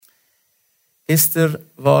Gestern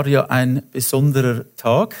war ja ein besonderer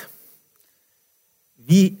Tag.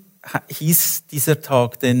 Wie hieß dieser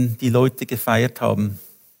Tag, den die Leute gefeiert haben?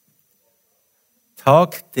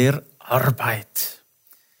 Tag der Arbeit.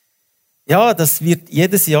 Ja, das wird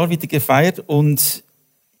jedes Jahr wieder gefeiert und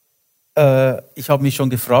ich habe mich schon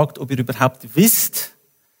gefragt, ob ihr überhaupt wisst,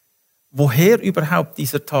 woher überhaupt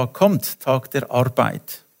dieser Tag kommt, Tag der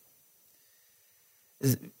Arbeit.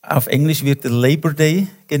 Auf Englisch wird er Labor Day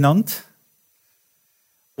genannt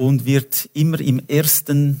und wird immer im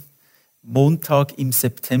ersten Montag im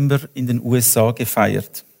September in den USA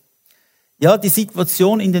gefeiert. Ja, die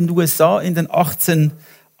Situation in den USA in den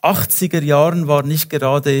 1880er Jahren war nicht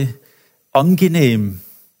gerade angenehm.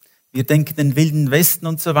 Wir denken den Wilden Westen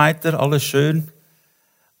und so weiter, alles schön.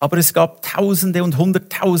 Aber es gab Tausende und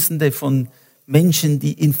Hunderttausende von Menschen,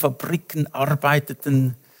 die in Fabriken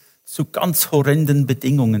arbeiteten, zu ganz horrenden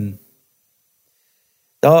Bedingungen.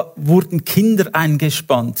 Da wurden Kinder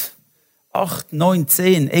eingespannt. 8, 9,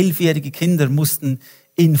 10, 11-jährige Kinder mussten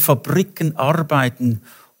in Fabriken arbeiten,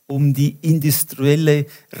 um die industrielle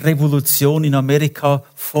Revolution in Amerika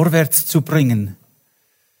vorwärts zu bringen.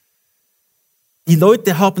 Die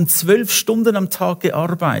Leute haben 12 Stunden am Tag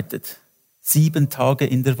gearbeitet, 7 Tage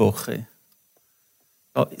in der Woche.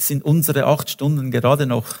 Da sind unsere 8 Stunden gerade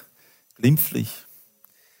noch glimpflich.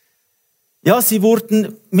 Ja, sie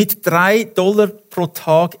wurden mit $3 pro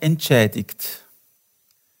Tag entschädigt.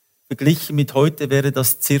 Verglichen mit heute wäre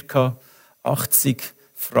das circa 80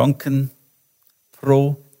 Franken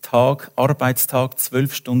pro Tag, Arbeitstag,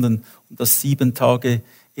 12 Stunden und das 7 Tage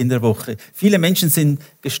in der Woche. Viele Menschen sind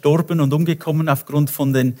gestorben und umgekommen aufgrund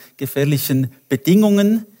von den gefährlichen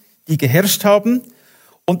Bedingungen, die geherrscht haben.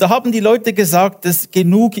 Und da haben die Leute gesagt, dass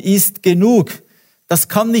genug ist genug. Das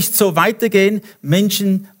kann nicht so weitergehen.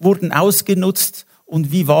 Menschen wurden ausgenutzt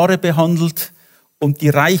und wie Ware behandelt. Und die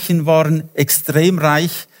Reichen waren extrem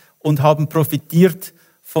reich und haben profitiert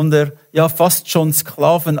von der ja fast schon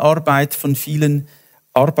Sklavenarbeit von vielen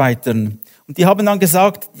Arbeitern. Und die haben dann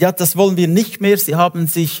gesagt, ja, das wollen wir nicht mehr. Sie haben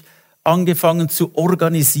sich angefangen zu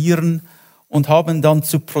organisieren und haben dann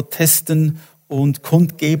zu Protesten und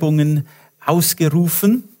Kundgebungen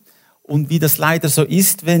ausgerufen. Und wie das leider so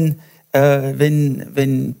ist, wenn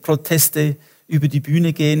Proteste über die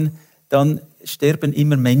Bühne gehen, dann sterben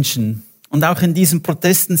immer Menschen. Und auch in diesen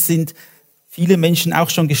Protesten sind viele Menschen auch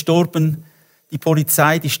schon gestorben. Die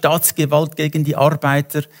Polizei, die Staatsgewalt gegen die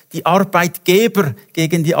Arbeiter, die Arbeitgeber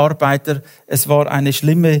gegen die Arbeiter. Es war eine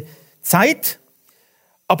schlimme Zeit.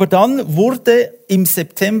 Aber dann wurde im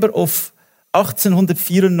September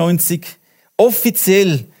 1894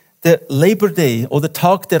 offiziell der Labor Day oder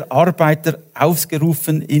Tag der Arbeiter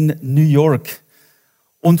ausgerufen in New York.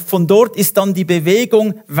 Und von dort ist dann die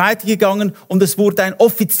Bewegung weitergegangen und es wurde ein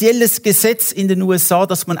offizielles Gesetz in den USA,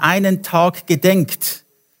 dass man einen Tag gedenkt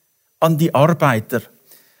an die Arbeiter.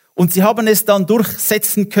 Und sie haben es dann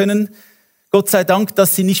durchsetzen können, Gott sei Dank,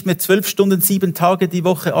 dass sie nicht mehr 12 Stunden, 7 Tage die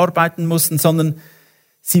Woche arbeiten mussten, sondern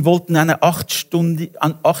sie wollten einen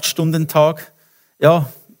 8-Stunden-Tag.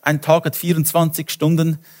 Ja, ein Tag hat 24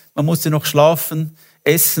 Stunden. Man musste noch schlafen,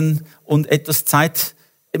 essen und etwas Zeit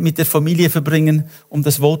mit der Familie verbringen. Und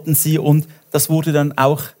das wollten sie und das wurde dann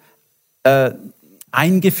auch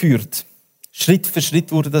eingeführt. Schritt für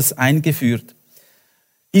Schritt wurde das eingeführt.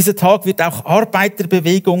 Dieser Tag wird auch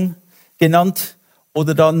Arbeiterbewegung genannt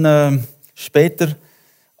oder dann später,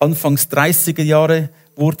 anfangs 30er Jahre,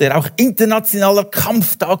 wurde er auch Internationaler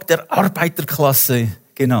Kampftag der Arbeiterklasse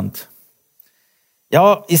genannt.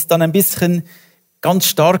 Ja, ist dann ein bisschen ganz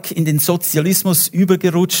stark in den Sozialismus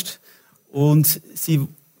übergerutscht und sie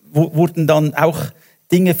wurden dann auch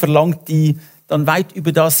Dinge verlangt, die dann weit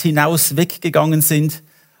über das hinaus weggegangen sind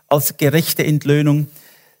als gerechte Entlöhnung.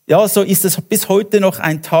 Ja, so ist es bis heute noch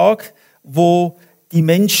ein Tag, wo die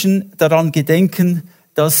Menschen daran gedenken,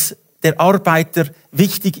 dass der Arbeiter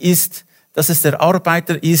wichtig ist, dass es der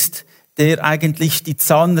Arbeiter ist, der eigentlich die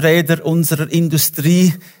Zahnräder unserer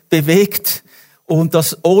Industrie bewegt und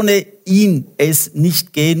dass ohne ihn es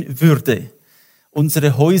nicht gehen würde.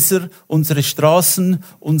 Unsere Häuser, unsere Straßen,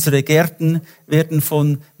 unsere Gärten werden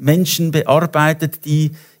von Menschen bearbeitet,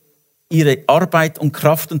 die ihre Arbeit und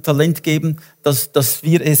Kraft und Talent geben, dass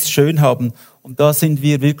wir es schön haben. Und da sind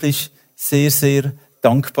wir wirklich sehr, sehr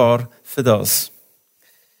dankbar für das.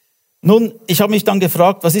 Nun, ich habe mich dann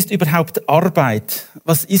gefragt, was ist überhaupt Arbeit?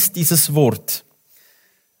 Was ist dieses Wort?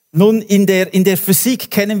 Nun, in der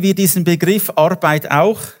Physik kennen wir diesen Begriff Arbeit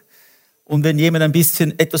auch. Und wenn jemand ein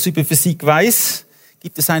bisschen etwas über Physik weiß,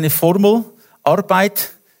 gibt es eine Formel,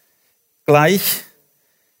 Arbeit gleich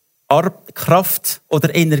Kraft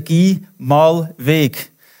oder Energie mal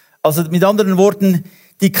Weg. Also mit anderen Worten,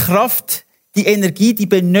 die Kraft, die Energie, die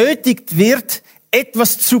benötigt wird,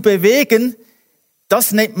 etwas zu bewegen,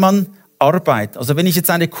 das nennt man Arbeit. Also wenn ich jetzt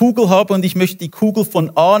eine Kugel habe und ich möchte die Kugel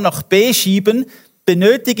von A nach B schieben,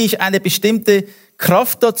 benötige ich eine bestimmte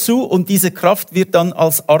Kraft dazu und diese Kraft wird dann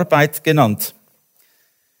als Arbeit genannt.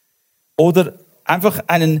 Oder einfach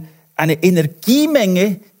eine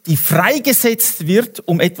Energiemenge, die freigesetzt wird,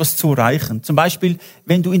 um etwas zu erreichen. Zum Beispiel,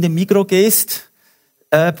 wenn du in den Migros gehst,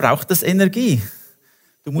 braucht das Energie.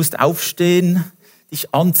 Du musst aufstehen,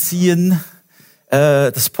 dich anziehen,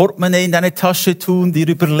 das Portemonnaie in deine Tasche tun, dir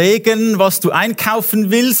überlegen, was du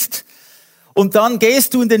einkaufen willst. Und dann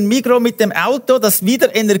gehst du in den Migros mit dem Auto, das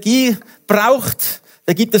wieder Energie braucht.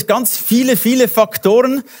 Da gibt es ganz viele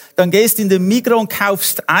Faktoren. Dann gehst du in den Migros und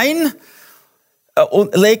kaufst ein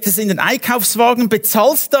und legst es in den Einkaufswagen,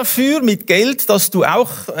 bezahlst dafür mit Geld, das du auch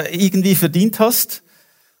irgendwie verdient hast,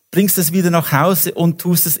 bringst es wieder nach Hause und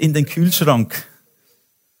tust es in den Kühlschrank.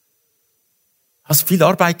 Hast viel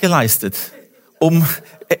Arbeit geleistet,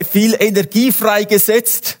 viel Energie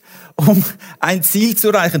freigesetzt, um ein Ziel zu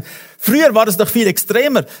erreichen. Früher war es doch viel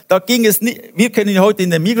extremer. Da ging es nicht, wir können heute in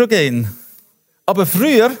den Migros gehen. Aber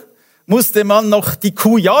früher musste man noch die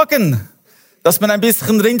Kuh jagen, dass man ein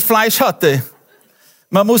bisschen Rindfleisch hatte.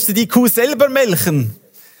 Man musste die Kuh selber melken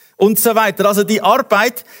und so weiter. Also die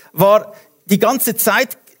Arbeit war die ganze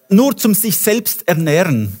Zeit nur zum sich selbst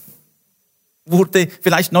ernähren. Wurde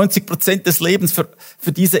vielleicht 90% des Lebens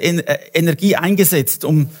für diese Energie eingesetzt,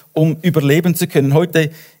 um überleben zu können.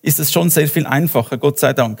 Heute ist es schon sehr viel einfacher, Gott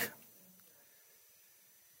sei Dank.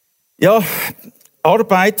 Ja,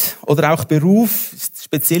 Arbeit oder auch Beruf,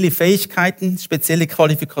 spezielle Fähigkeiten, spezielle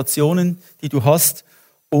Qualifikationen, die du hast,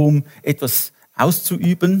 um etwas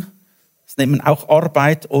auszuüben. Das nennt man auch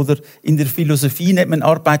Arbeit, oder in der Philosophie nennt man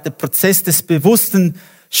Arbeit der Prozess des bewussten,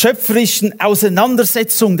 schöpferischen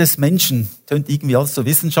Auseinandersetzung des Menschen. Tönt irgendwie alles so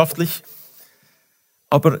wissenschaftlich.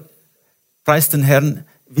 Aber preis den Herrn,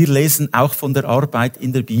 wir lesen auch von der Arbeit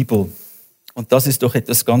in der Bibel. Und das ist doch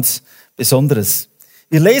etwas ganz Besonderes.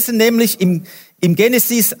 Wir lesen nämlich im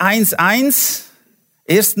Genesis 1,1,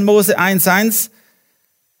 1. Mose 1,1,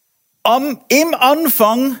 im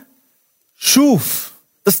Anfang schuf.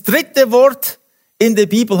 Das dritte Wort in der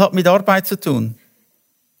Bibel hat mit Arbeit zu tun.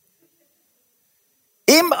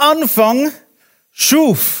 Im Anfang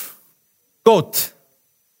schuf Gott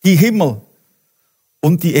die Himmel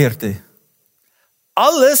und die Erde.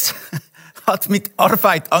 Alles hat mit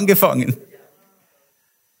Arbeit angefangen.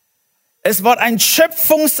 Es war ein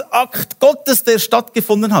Schöpfungsakt Gottes, der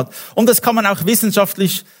stattgefunden hat. Und das kann man auch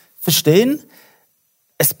wissenschaftlich verstehen.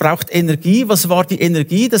 Es braucht Energie. Was war die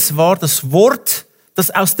Energie? Das war das Wort,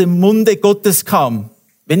 das aus dem Munde Gottes kam.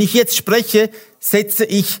 Wenn ich jetzt spreche, setze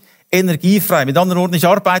ich Energie frei. Mit anderen Worten, ich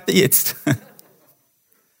arbeite jetzt.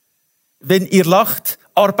 Wenn ihr lacht,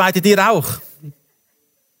 arbeitet ihr auch.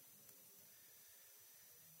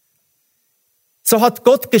 So hat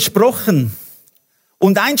Gott gesprochen.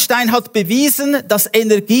 Und Einstein hat bewiesen, dass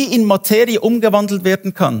Energie in Materie umgewandelt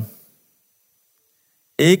werden kann.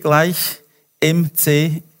 E gleich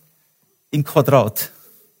mc im Quadrat.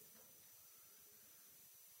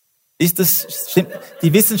 Ist das, stimmt,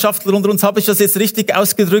 die Wissenschaftler unter uns, habe ich das jetzt richtig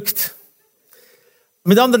ausgedrückt?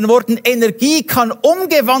 Mit anderen Worten, Energie kann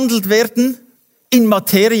umgewandelt werden in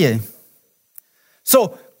Materie.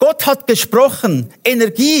 So, Gott hat gesprochen,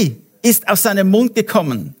 Energie ist aus seinem Mund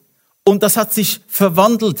gekommen und das hat sich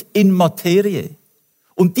verwandelt in Materie.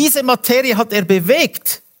 Und diese Materie hat er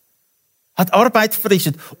bewegt, hat Arbeit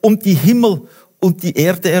verrichtet und die Himmel und die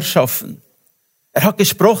Erde erschaffen. Er hat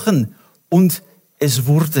gesprochen und es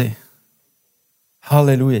wurde.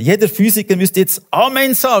 Halleluja. Jeder Physiker müsste jetzt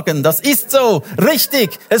Amen sagen. Das ist so.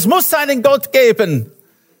 Richtig. Es muss einen Gott geben.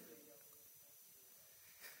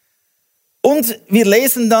 Und wir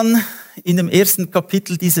lesen dann in dem ersten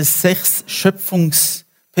Kapitel diese 6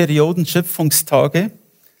 Schöpfungsperioden, Schöpfungstage,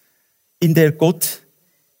 in der Gott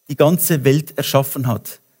die ganze Welt erschaffen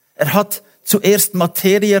hat. Er hat zuerst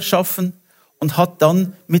Materie erschaffen und hat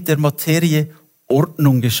dann mit der Materie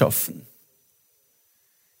Ordnung geschaffen.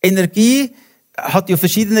 Energie hat ja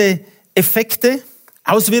verschiedene Effekte,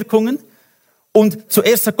 Auswirkungen. Und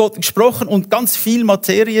zuerst hat Gott gesprochen und ganz viel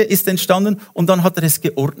Materie ist entstanden und dann hat er es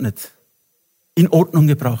geordnet, in Ordnung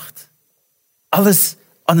gebracht. Alles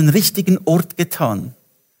an den richtigen Ort getan.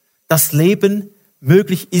 Das Leben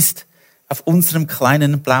möglich ist auf unserem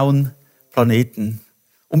kleinen blauen Planeten.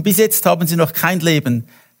 Und bis jetzt haben sie noch kein Leben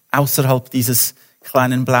außerhalb dieses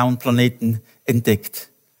kleinen blauen Planeten entdeckt.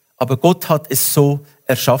 Aber Gott hat es so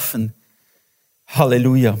erschaffen.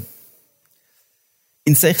 Halleluja.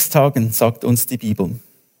 In 6 Tagen, sagt uns die Bibel.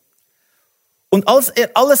 Und als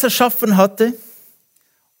er alles erschaffen hatte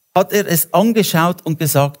hat er es angeschaut und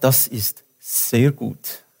gesagt, das ist sehr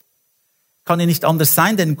gut. Kann ja nicht anders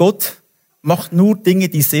sein, denn Gott macht nur Dinge,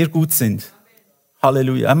 die sehr gut sind.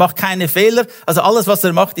 Halleluja. Er macht keine Fehler, also alles, was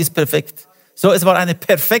er macht, ist perfekt. So, es war eine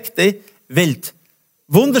perfekte Welt.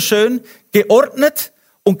 Wunderschön, geordnet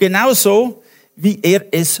und genau so, wie er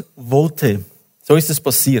es wollte. So ist es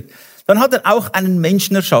passiert. Dann hat er auch einen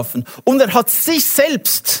Menschen erschaffen und er hat sich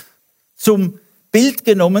selbst zum Bild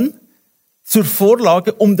genommen, zur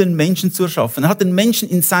Vorlage, um den Menschen zu erschaffen. Er hat den Menschen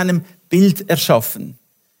in seinem Bild erschaffen.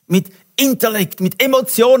 Mit Intellekt, mit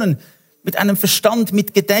Emotionen, mit einem Verstand,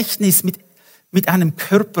 mit Gedächtnis, mit einem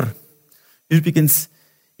Körper. Übrigens,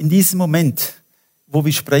 in diesem Moment, wo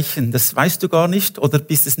wir sprechen, das weißt du gar nicht oder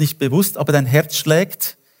bist es nicht bewusst, aber dein Herz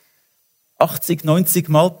schlägt 80, 90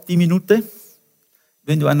 Mal die Minute.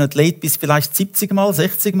 Wenn du ein Athlet bist, vielleicht 70 Mal,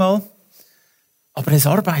 60 Mal. Aber es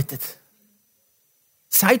arbeitet.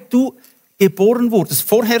 Seit du geboren wurdest,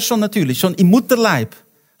 vorher schon natürlich, schon im Mutterleib,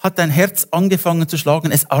 hat dein Herz angefangen zu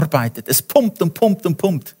schlagen. Es arbeitet, es pumpt und pumpt und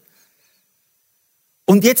pumpt.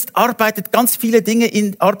 Und jetzt arbeiten ganz viele Dinge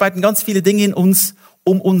in uns,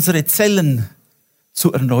 um unsere Zellen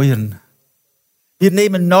zu erneuern. Wir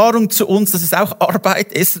nehmen Nahrung zu uns, das ist auch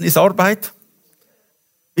Arbeit, Essen ist Arbeit.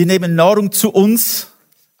 Wir nehmen Nahrung zu uns,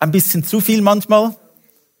 ein bisschen zu viel manchmal,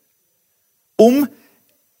 um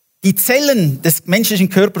die Zellen des menschlichen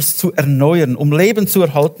Körpers zu erneuern, um Leben zu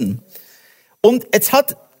erhalten. Und jetzt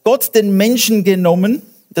hat Gott den Menschen genommen,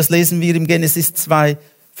 das lesen wir im Genesis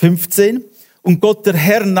 2,15, und Gott, der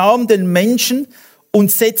Herr, nahm den Menschen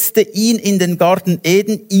und setzte ihn in den Garten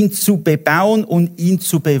Eden, ihn zu bebauen und ihn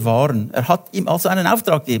zu bewahren. Er hat ihm also einen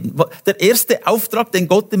Auftrag gegeben. Der erste Auftrag, den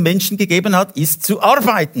Gott dem Menschen gegeben hat, ist zu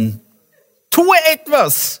arbeiten. Tue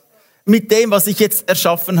etwas mit dem, was ich jetzt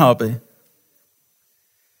erschaffen habe.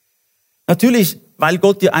 Natürlich, weil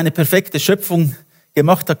Gott ja eine perfekte Schöpfung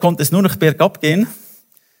gemacht hat, konnte es nur noch bergab gehen.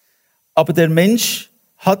 Aber der Mensch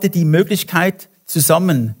hatte die Möglichkeit,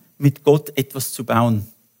 zusammen mit Gott etwas zu bauen.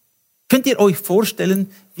 Könnt ihr euch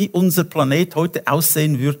vorstellen, wie unser Planet heute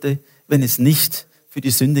aussehen würde, wenn es nicht für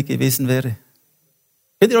die Sünde gewesen wäre?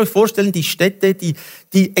 Könnt ihr euch vorstellen, die Städte, die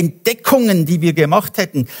Entdeckungen, die wir gemacht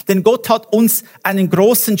hätten? Denn Gott hat uns einen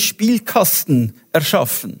großen Spielkasten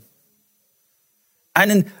erschaffen.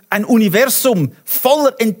 Ein Universum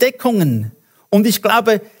voller Entdeckungen. Und ich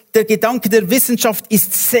glaube, der Gedanke der Wissenschaft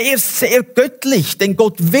ist sehr, sehr göttlich. Denn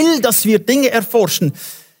Gott will, dass wir Dinge erforschen.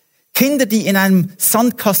 Kinder, die in einem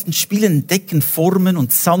Sandkasten spielen, entdecken Formen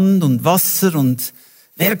und Sand und Wasser und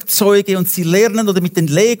Werkzeuge und sie lernen oder mit den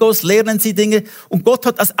Legos lernen sie Dinge. Und Gott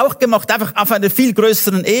hat das auch gemacht, einfach auf einer viel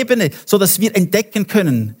größeren Ebene, so dass wir entdecken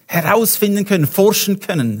können, herausfinden können, forschen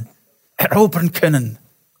können, erobern können.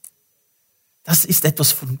 Das ist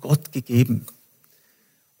etwas von Gott gegeben.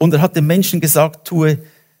 Und er hat dem Menschen gesagt,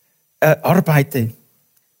 arbeite,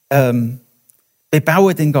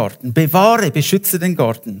 bebaue den Garten, bewahre, beschütze den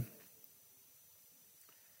Garten.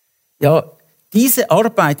 Ja, diese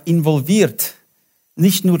Arbeit involviert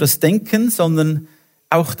nicht nur das Denken, sondern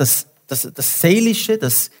auch das Seelische,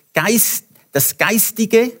 das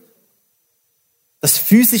Geistige, das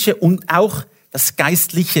Physische und auch das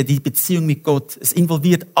Geistliche, die Beziehung mit Gott. Es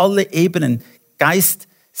involviert alle Ebenen, Geist,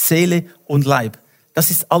 Seele und Leib. Das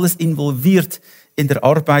ist alles involviert in der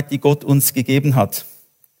Arbeit, die Gott uns gegeben hat.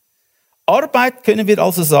 Arbeit, können wir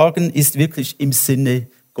also sagen, ist wirklich im Sinne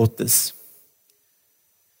Gottes.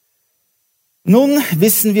 Nun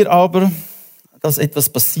wissen wir aber, dass etwas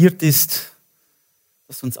passiert ist,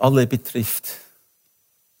 das uns alle betrifft.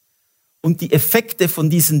 Und die Effekte von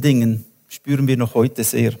diesen Dingen spüren wir noch heute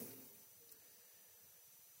sehr.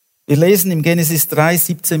 Wir lesen im Genesis 3,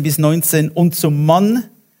 17 bis 19, und zum Mann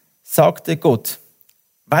sagte Gott,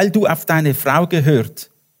 weil du auf deine Frau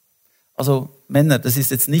gehört. Also Männer, das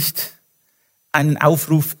ist jetzt nicht einen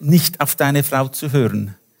Aufruf, nicht auf deine Frau zu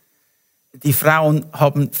hören. Die Frauen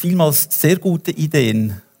haben vielmals sehr gute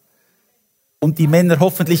Ideen. Und die Männer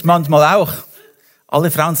hoffentlich manchmal auch.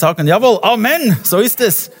 Alle Frauen sagen, jawohl, Amen, so ist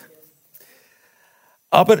es.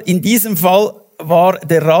 Aber in diesem Fall war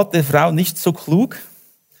der Rat der Frau nicht so klug.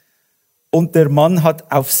 Und der Mann hat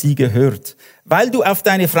auf sie gehört. Weil du auf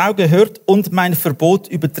deine Frau gehört und mein Verbot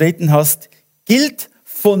übertreten hast, gilt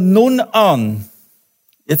von nun an,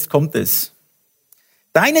 jetzt kommt es,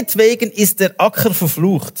 deinetwegen ist der Acker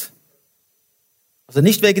verflucht. Also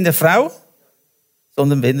nicht wegen der Frau,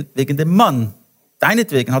 sondern wegen dem Mann.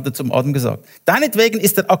 Deinetwegen, hat er zum Adam gesagt. Deinetwegen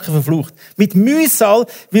ist der Acker verflucht. Mit Mühsal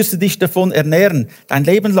wirst du dich davon ernähren, dein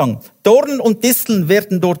Leben lang. Dornen und Disteln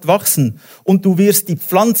werden dort wachsen und du wirst die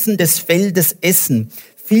Pflanzen des Feldes essen.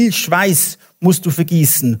 Viel Schweiß musst du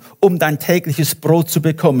vergießen, um dein tägliches Brot zu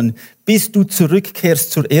bekommen, bis du zurückkehrst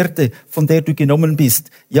zur Erde, von der du genommen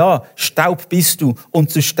bist. Ja, Staub bist du und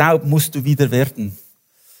zu Staub musst du wieder werden.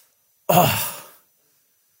 Oh,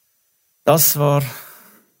 das war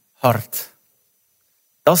hart.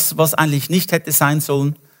 Das, was eigentlich nicht hätte sein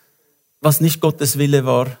sollen, was nicht Gottes Wille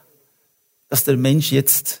war, dass der Mensch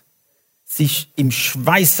jetzt sich im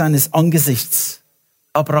Schweiß seines Angesichts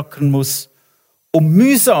abrackern muss, um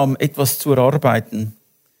mühsam etwas zu erarbeiten.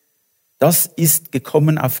 Das ist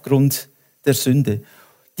gekommen aufgrund der Sünde.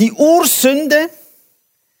 Die Ursünde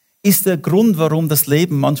ist der Grund, warum das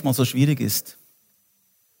Leben manchmal so schwierig ist.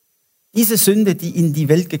 Diese Sünde, die in die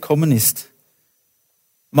Welt gekommen ist,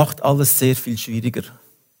 macht alles sehr viel schwieriger.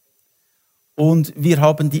 Und wir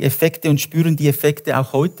haben die Effekte und spüren die Effekte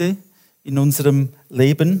auch heute in unserem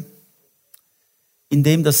Leben,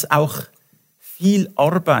 indem das auch viel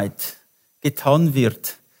Arbeit getan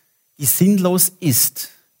wird, die sinnlos ist.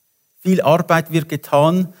 Viel Arbeit wird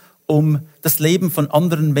getan, um das Leben von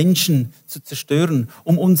anderen Menschen zu zerstören,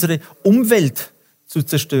 um unsere Umwelt zu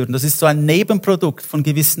zerstören. Das ist so ein Nebenprodukt von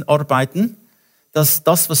gewissen Arbeiten, dass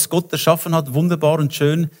das, was Gott erschaffen hat, wunderbar und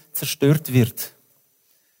schön zerstört wird.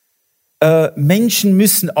 Menschen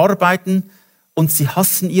müssen arbeiten und sie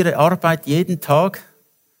hassen ihre Arbeit jeden Tag,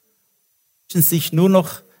 wünschen sich nur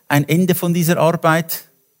noch ein Ende von dieser Arbeit.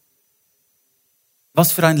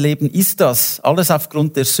 Was für ein Leben ist das? Alles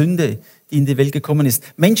aufgrund der Sünde, die in die Welt gekommen ist.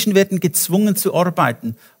 Menschen werden gezwungen zu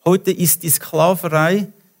arbeiten. Heute ist die Sklaverei,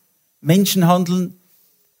 Menschenhandel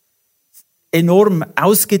enorm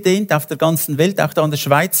ausgedehnt auf der ganzen Welt, auch da in der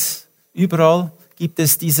Schweiz. Überall gibt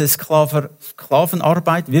es diese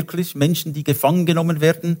Sklavenarbeit, wirklich Menschen, die gefangen genommen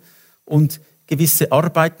werden und gewisse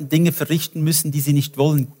Arbeiten, Dinge verrichten müssen, die sie nicht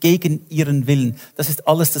wollen, gegen ihren Willen. Das ist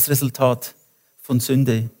alles das Resultat von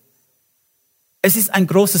Sünde. Es ist ein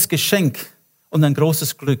großes Geschenk und ein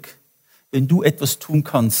großes Glück, wenn du etwas tun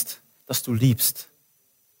kannst, das du liebst.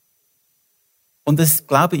 Und das,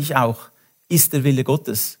 glaube ich auch, ist der Wille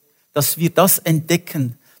Gottes, dass wir das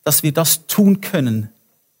entdecken, dass wir das tun können,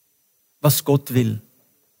 was Gott will.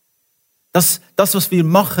 Dass das, was wir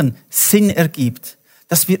machen, Sinn ergibt,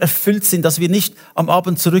 dass wir erfüllt sind, dass wir nicht am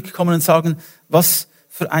Abend zurückkommen und sagen, was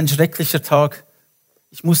für ein schrecklicher Tag,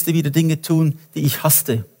 ich musste wieder Dinge tun, die ich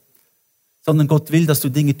hasste. Sondern Gott will, dass du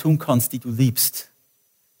Dinge tun kannst, die du liebst.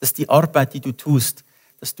 Dass die Arbeit, die du tust,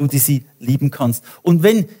 dass du sie lieben kannst. Und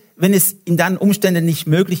wenn es in deinen Umständen nicht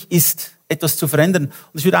möglich ist, etwas zu verändern,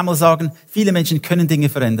 und ich würde einmal sagen, viele Menschen können Dinge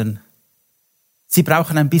verändern. Sie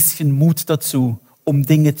brauchen ein bisschen Mut dazu, um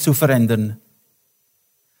Dinge zu verändern.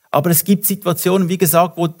 Aber es gibt Situationen, wie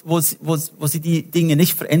gesagt, wo sie die Dinge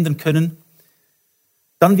nicht verändern können.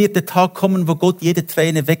 Dann wird der Tag kommen, wo Gott jede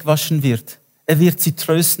Träne wegwaschen wird. Er wird sie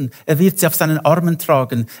trösten. Er wird sie auf seinen Armen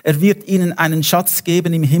tragen. Er wird ihnen einen Schatz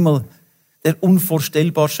geben im Himmel, der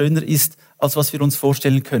unvorstellbar schöner ist, als was wir uns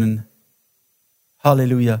vorstellen können.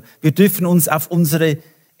 Halleluja. Wir dürfen uns auf unsere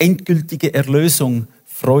endgültige Erlösung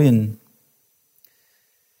freuen.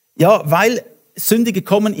 Ja, weil Sünde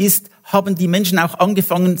gekommen ist, haben die Menschen auch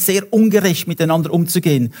angefangen, sehr ungerecht miteinander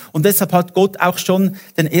umzugehen. Und deshalb hat Gott auch schon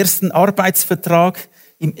den ersten Arbeitsvertrag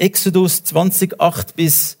im Exodus 20,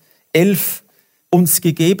 8-11 uns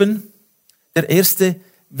gegeben. Der erste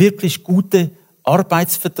wirklich gute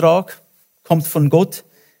Arbeitsvertrag kommt von Gott.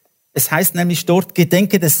 Es heißt nämlich dort,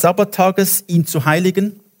 gedenke des Sabbattages, ihn zu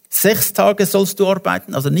heiligen. 6 Tage sollst du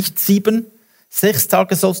arbeiten, also nicht 7. 6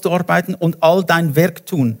 Tage sollst du arbeiten und all dein Werk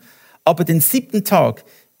tun. Aber den 7. Tag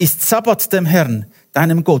ist Sabbat dem Herrn,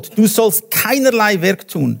 deinem Gott. Du sollst keinerlei Werk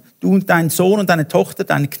tun. Du und dein Sohn und deine Tochter,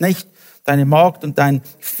 dein Knecht, deine Magd und dein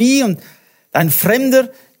Vieh und dein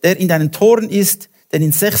Fremder, der in deinen Toren ist, denn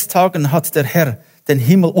in 6 Tagen hat der Herr den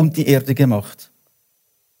Himmel und die Erde gemacht.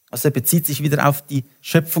 Also er bezieht sich wieder auf die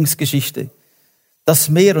Schöpfungsgeschichte. Das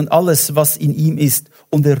Meer und alles, was in ihm ist.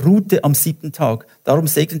 Und er ruhte am 7. Tag. Darum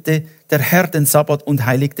segnete der Herr den Sabbat und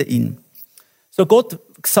heiligte ihn. So Gott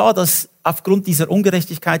sah, dass aufgrund dieser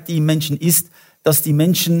Ungerechtigkeit, die im Menschen ist, dass die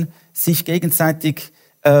Menschen sich gegenseitig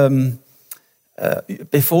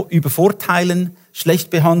übervorteilen, schlecht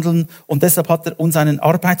behandeln. Und deshalb hat er uns einen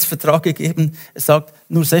Arbeitsvertrag gegeben. Er sagt,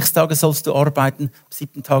 nur 6 Tage sollst du arbeiten, am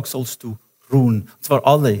 7. Tag sollst du ruhen. Und zwar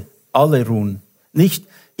alle ruhen. Nicht,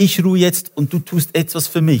 ich ruhe jetzt und du tust etwas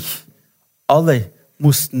für mich. Alle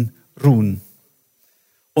mussten ruhen.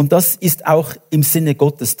 Und das ist auch im Sinne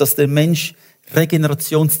Gottes, dass der Mensch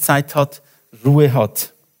Regenerationszeit hat, Ruhe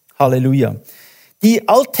hat. Halleluja. Die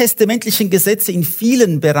alttestamentlichen Gesetze in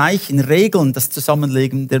vielen Bereichen regeln das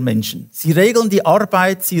Zusammenleben der Menschen. Sie regeln die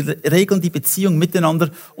Arbeit, sie regeln die Beziehung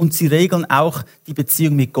miteinander und sie regeln auch die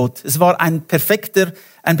Beziehung mit Gott. Es war ein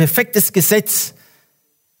perfektes Gesetz,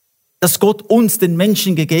 das Gott uns, den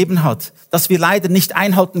Menschen, gegeben hat, das wir leider nicht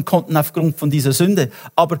einhalten konnten aufgrund von dieser Sünde.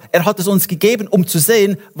 Aber er hat es uns gegeben, um zu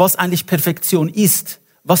sehen, was eigentlich Perfektion ist,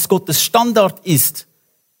 was Gottes Standard ist.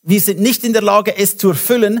 Wir sind nicht in der Lage, es zu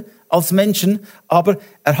erfüllen als Menschen, aber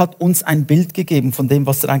er hat uns ein Bild gegeben von dem,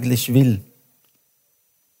 was er eigentlich will.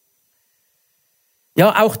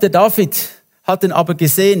 Ja, auch der David hat dann aber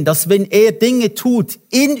gesehen, dass wenn er Dinge tut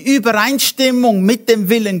in Übereinstimmung mit dem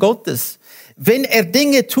Willen Gottes, wenn er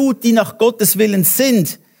Dinge tut, die nach Gottes Willen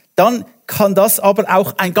sind, dann kann das aber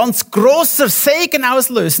auch ein ganz großer Segen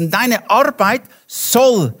auslösen. Deine Arbeit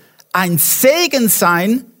soll ein Segen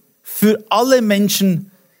sein für alle Menschen,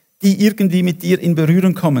 die irgendwie mit dir in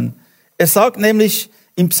Berührung kommen. Er sagt nämlich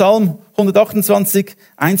im Psalm 128,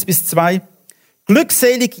 1-2,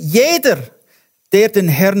 glückselig jeder, der den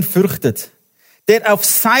Herrn fürchtet, der auf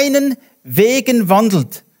seinen Wegen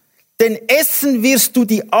wandelt. Denn essen wirst du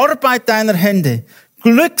die Arbeit deiner Hände.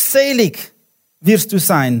 Glückselig wirst du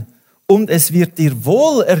sein und es wird dir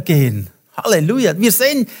wohl ergehen. Halleluja. Wir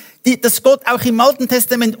sehen, dass Gott auch im Alten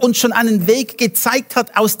Testament uns schon einen Weg gezeigt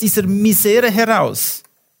hat aus dieser Misere heraus.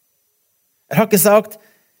 Er hat gesagt,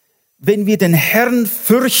 wenn wir den Herrn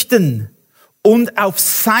fürchten und auf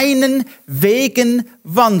seinen Wegen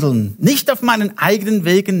wandeln, nicht auf meinen eigenen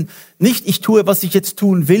Wegen, nicht ich tue, was ich jetzt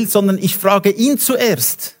tun will, sondern ich frage ihn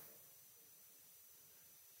zuerst.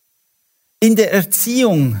 In der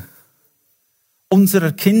Erziehung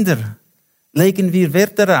unserer Kinder legen wir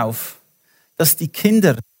Wert darauf, dass die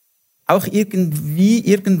Kinder auch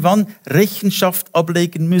irgendwann Rechenschaft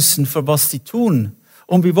ablegen müssen, für was sie tun.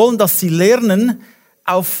 Und wir wollen, dass sie lernen,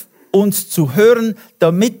 auf uns zu hören,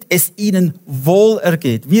 damit es ihnen wohl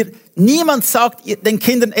ergeht. Niemand sagt den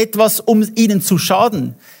Kindern etwas, um ihnen zu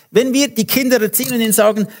schaden. Wenn wir die Kinder erziehen und ihnen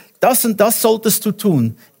sagen, das und das solltest du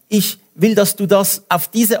tun, ich will, dass du das auf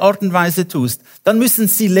diese Art und Weise tust, dann müssen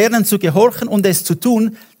sie lernen zu gehorchen und es zu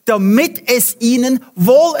tun, damit es ihnen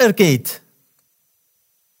wohl ergeht.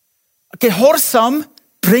 Gehorsam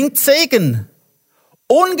bringt Segen.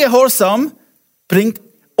 Ungehorsam bringt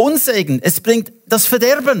Unsegen. Es bringt das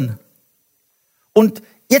Verderben. Und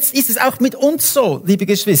jetzt ist es auch mit uns so, liebe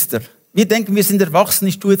Geschwister. Wir denken, wir sind erwachsen,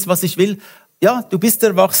 ich tue jetzt, was ich will. Ja, du bist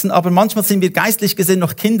erwachsen, aber manchmal sind wir geistlich gesehen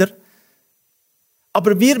noch Kinder.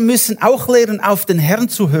 Aber wir müssen auch lernen, auf den Herrn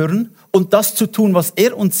zu hören und das zu tun, was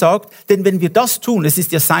er uns sagt. Denn wenn wir das tun, es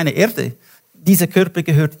ist ja seine Erde. Dieser Körper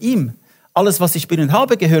gehört ihm. Alles, was ich bin und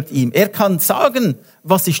habe, gehört ihm. Er kann sagen,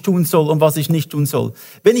 was ich tun soll und was ich nicht tun soll.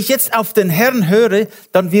 Wenn ich jetzt auf den Herrn höre,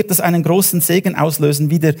 dann wird das einen großen Segen auslösen,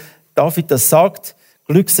 wie der David das sagt.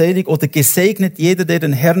 Glückselig oder gesegnet jeder, der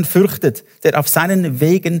den Herrn fürchtet, der auf seinen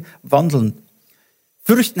Wegen wandelt.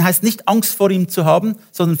 Fürchten heißt nicht Angst vor ihm zu haben,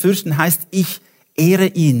 sondern fürchten heißt, ich ehre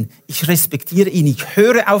ihn, ich respektiere ihn, ich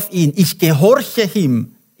höre auf ihn, ich gehorche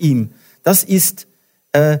ihm. Das ist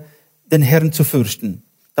den Herrn zu fürchten.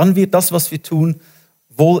 Dann wird das, was wir tun,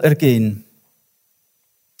 wohlergehen.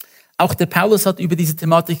 Auch der Paulus hat über diese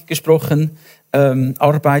Thematik gesprochen,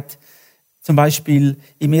 Arbeit. Zum Beispiel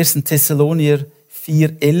im 1. Thessalonier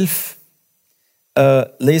 4,11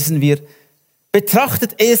 lesen wir,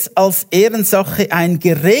 betrachtet es als Ehrensache, ein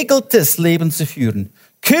geregeltes Leben zu führen.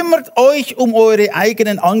 Kümmert euch um eure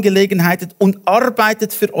eigenen Angelegenheiten und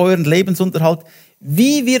arbeitet für euren Lebensunterhalt,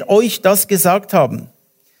 wie wir euch das gesagt haben.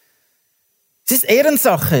 Es ist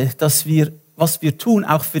Ehrensache, dass wir, was wir tun,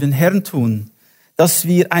 auch für den Herrn tun. Dass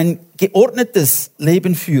wir ein geordnetes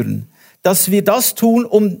Leben führen. Dass wir das tun,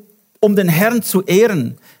 um den Herrn zu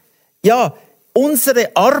ehren. Ja,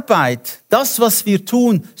 unsere Arbeit, das, was wir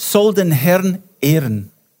tun, soll den Herrn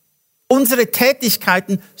ehren. Unsere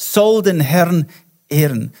Tätigkeiten soll den Herrn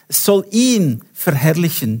ehren. Es soll ihn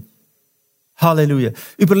verherrlichen. Halleluja.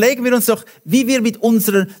 Überlegen wir uns doch, wie wir mit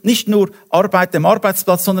unserer, nicht nur Arbeit am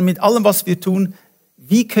Arbeitsplatz, sondern mit allem, was wir tun,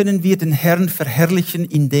 wie können wir den Herrn verherrlichen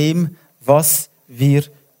in dem, was wir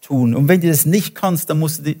tun. Und wenn du das nicht kannst, dann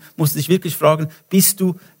musst du dich wirklich fragen,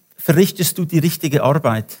 verrichtest du die richtige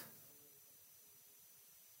Arbeit?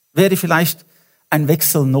 Wäre vielleicht ein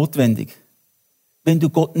Wechsel notwendig, wenn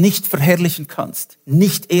du Gott nicht verherrlichen kannst,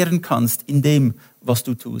 nicht ehren kannst in dem, was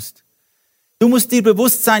du tust. Du musst dir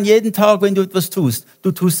bewusst sein, jeden Tag, wenn du etwas tust,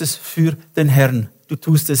 du tust es für den Herrn, du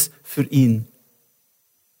tust es für ihn.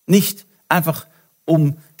 Nicht einfach,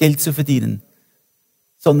 um Geld zu verdienen,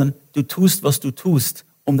 sondern du tust, was du tust,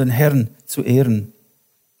 um den Herrn zu ehren.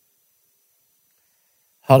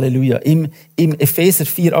 Halleluja. Im Epheser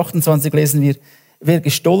 4,28 lesen wir, wer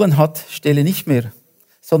gestohlen hat, stehle nicht mehr,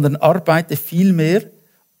 sondern arbeite vielmehr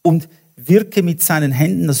und wirke mit seinen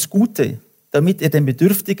Händen das Gute, damit er den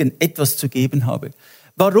Bedürftigen etwas zu geben habe.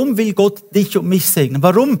 Warum will Gott dich und mich segnen?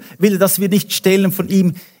 Warum will er, dass wir nicht stehlen von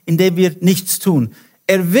ihm, indem wir nichts tun?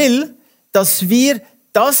 Er will, dass wir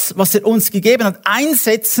das, was er uns gegeben hat,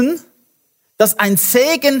 einsetzen, dass ein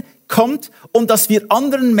Segen kommt und dass wir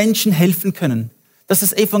anderen Menschen helfen können. Dass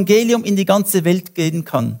das Evangelium in die ganze Welt gehen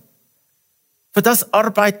kann. Für das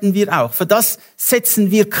arbeiten wir auch. Für das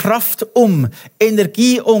setzen wir Kraft um,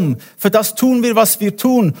 Energie um. Für das tun wir, was wir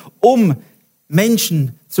tun, um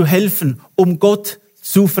Menschen zu helfen, um Gott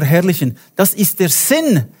zu verherrlichen. Das ist der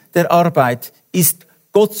Sinn der Arbeit, ist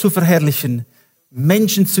Gott zu verherrlichen,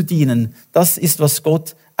 Menschen zu dienen. Das ist, was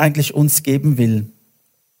Gott eigentlich uns geben will.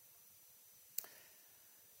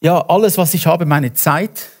 Ja, alles, was ich habe, meine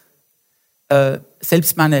Zeit,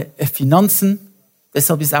 selbst meine Finanzen.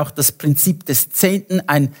 Deshalb ist auch das Prinzip des Zehnten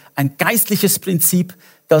ein geistliches Prinzip,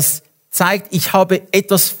 das zeigt, ich habe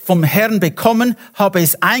etwas vom Herrn bekommen, habe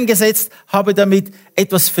es eingesetzt, habe damit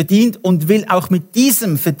etwas verdient und will auch mit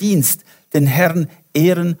diesem Verdienst den Herrn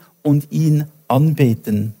ehren und ihn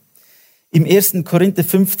anbeten. Im 1. Korinther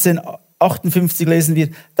 15, 58 lesen wir,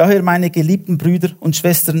 daher meine geliebten Brüder und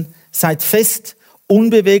Schwestern, seid fest,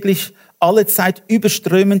 unbeweglich, allezeit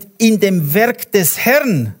überströmend in dem Werk des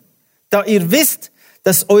Herrn, da ihr wisst,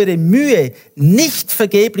 dass eure Mühe nicht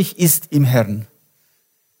vergeblich ist im Herrn.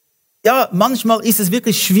 Ja, manchmal ist es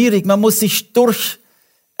wirklich schwierig, man muss sich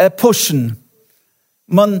durchpushen.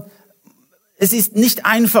 Es ist nicht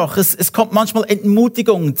einfach, es kommt manchmal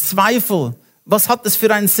Entmutigung, Zweifel. Was hat das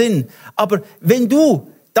für einen Sinn? Aber wenn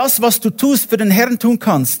du das, was du tust, für den Herrn tun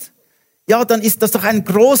kannst, ja, dann ist das doch ein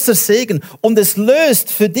großer Segen. Und es löst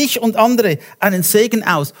für dich und andere einen Segen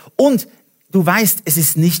aus. Und du weißt, es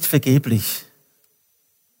ist nicht vergeblich.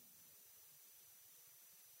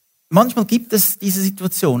 Manchmal gibt es diese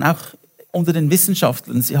Situation, auch unter den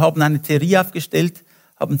Wissenschaftlern. Sie haben eine Theorie aufgestellt,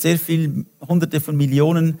 haben sehr viel, Hunderte von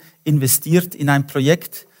Millionen investiert in ein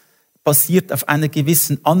Projekt, basiert auf einer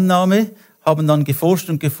gewissen Annahme, haben dann geforscht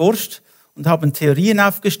und haben Theorien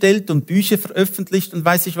aufgestellt und Bücher veröffentlicht und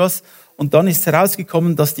weiß ich was. Und dann ist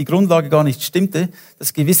herausgekommen, dass die Grundlage gar nicht stimmte,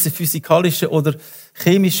 dass gewisse physikalische oder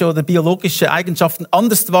chemische oder biologische Eigenschaften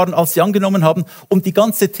anders waren, als sie angenommen haben und die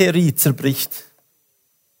ganze Theorie zerbricht.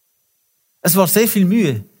 Es war sehr viel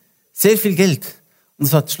Mühe, sehr viel Geld und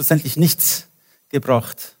es hat schlussendlich nichts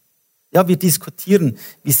gebracht. Ja, wir diskutieren,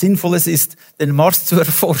 wie sinnvoll es ist, den Mars zu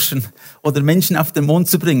erforschen oder Menschen auf den Mond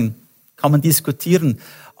zu bringen. Kann man diskutieren.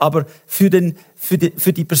 Aber für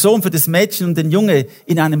die Person, für das Mädchen und den Junge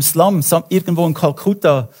in einem Slum, irgendwo in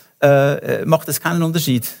Kalkutta, macht es keinen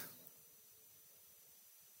Unterschied.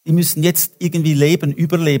 Die müssen jetzt irgendwie leben,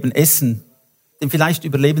 überleben, essen. Denn vielleicht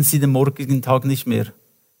überleben sie den morgigen Tag nicht mehr.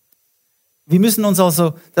 Wir müssen uns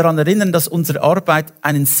also daran erinnern, dass unsere Arbeit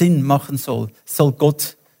einen Sinn machen soll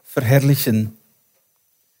Gott verherrlichen.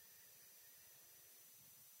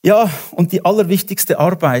 Ja, und die allerwichtigste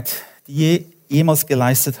Arbeit, die jemals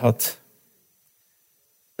geleistet hat,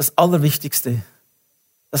 das Allerwichtigste,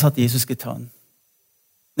 das hat Jesus getan.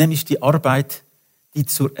 Nämlich die Arbeit, die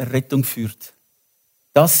zur Errettung führt.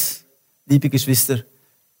 Das, liebe Geschwister,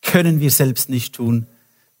 können wir selbst nicht tun,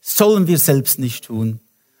 sollen wir selbst nicht tun.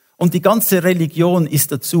 Und die ganze Religion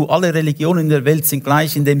ist dazu, alle Religionen in der Welt sind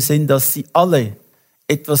gleich in dem Sinn, dass sie alle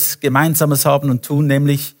etwas Gemeinsames haben und tun,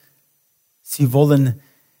 nämlich sie wollen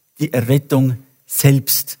die Errettung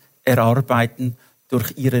selbst erarbeiten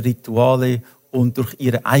durch ihre Rituale und durch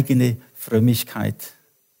ihre eigene Frömmigkeit.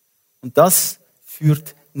 Und das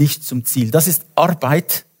führt nicht zum Ziel. Das ist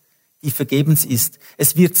Arbeit, die vergebens ist.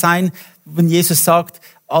 Es wird sein, wenn Jesus sagt,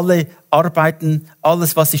 alle Arbeiten,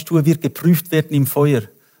 alles, was ich tue, wird geprüft werden im Feuer.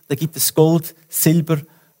 Da gibt es Gold, Silber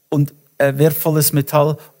und wertvolles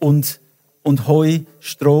Metall und Heu,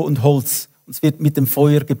 Stroh und Holz. Und es wird mit dem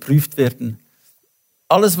Feuer geprüft werden.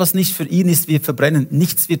 Alles, was nicht für ihn ist, wird verbrennen.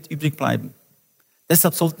 Nichts wird übrig bleiben.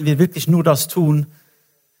 Deshalb sollten wir wirklich nur das tun,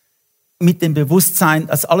 mit dem Bewusstsein,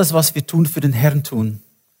 dass alles, was wir tun, für den Herrn tun.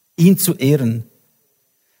 Ihn zu ehren.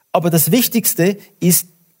 Aber das Wichtigste ist,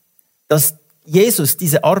 dass Jesus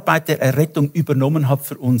diese Arbeit der Errettung übernommen hat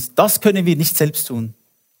für uns. Das können wir nicht selbst tun.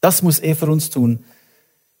 Das muss er für uns tun.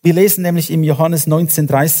 Wir lesen nämlich im Johannes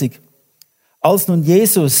 19,30. Als nun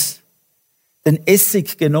Jesus den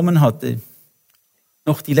Essig genommen hatte,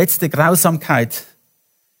 noch die letzte Grausamkeit,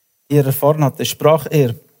 die er erfahren hatte, sprach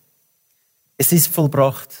er, es ist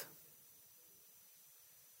vollbracht.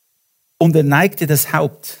 Und er neigte das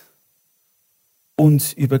Haupt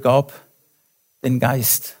und übergab den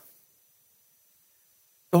Geist.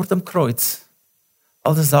 Dort am Kreuz,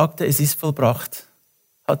 als er sagte, es ist vollbracht,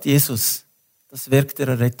 hat Jesus das Werk der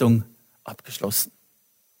Errettung abgeschlossen.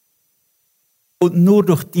 Und nur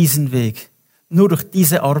durch diesen Weg, nur durch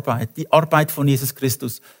diese Arbeit, die Arbeit von Jesus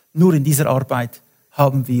Christus, nur in dieser Arbeit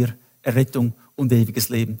haben wir Errettung und ewiges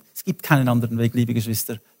Leben. Es gibt keinen anderen Weg, liebe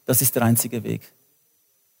Geschwister. Das ist der einzige Weg.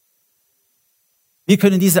 Wir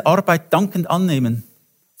können diese Arbeit dankend annehmen.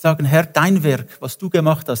 Sagen, Herr, dein Werk, was du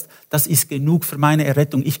gemacht hast, das ist genug für meine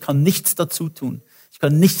Errettung. Ich kann nichts dazu tun. Ich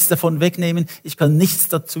kann nichts davon wegnehmen. Ich kann nichts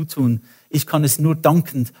dazu tun. Ich kann es nur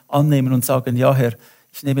dankend annehmen und sagen, ja Herr,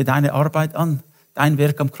 ich nehme deine Arbeit an. Dein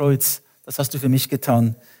Werk am Kreuz, das hast du für mich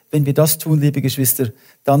getan. Wenn wir das tun, liebe Geschwister,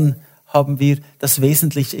 dann haben wir das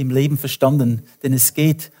Wesentliche im Leben verstanden. Denn es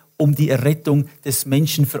geht um die Errettung des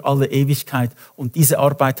Menschen für alle Ewigkeit. Und diese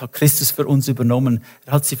Arbeit hat Christus für uns übernommen.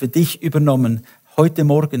 Er hat sie für dich übernommen, heute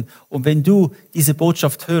Morgen. Und wenn du diese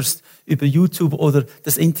Botschaft hörst über YouTube oder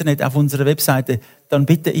das Internet auf unserer Webseite, dann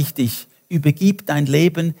bitte ich dich, übergib dein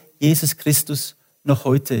Leben Jesus Christus noch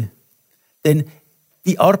heute. Denn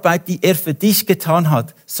die Arbeit, die er für dich getan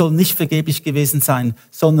hat, soll nicht vergeblich gewesen sein,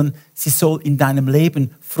 sondern sie soll in deinem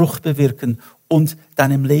Leben Frucht bewirken und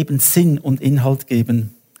deinem Leben Sinn und Inhalt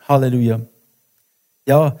geben. Halleluja.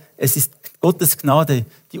 Ja, es ist Gottes Gnade,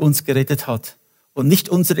 die uns gerettet hat. Und nicht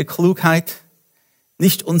unsere Klugheit,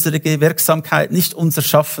 nicht unsere Gewirksamkeit, nicht unser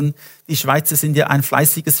Schaffen. Die Schweizer sind ja ein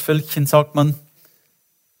fleißiges Völkchen, sagt man.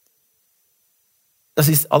 Das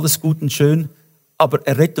ist alles gut und schön, aber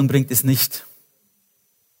Errettung bringt es nicht.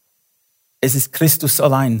 Es ist Christus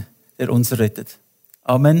allein, der uns rettet.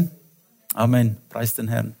 Amen. Amen. Preis den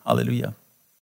Herrn. Halleluja.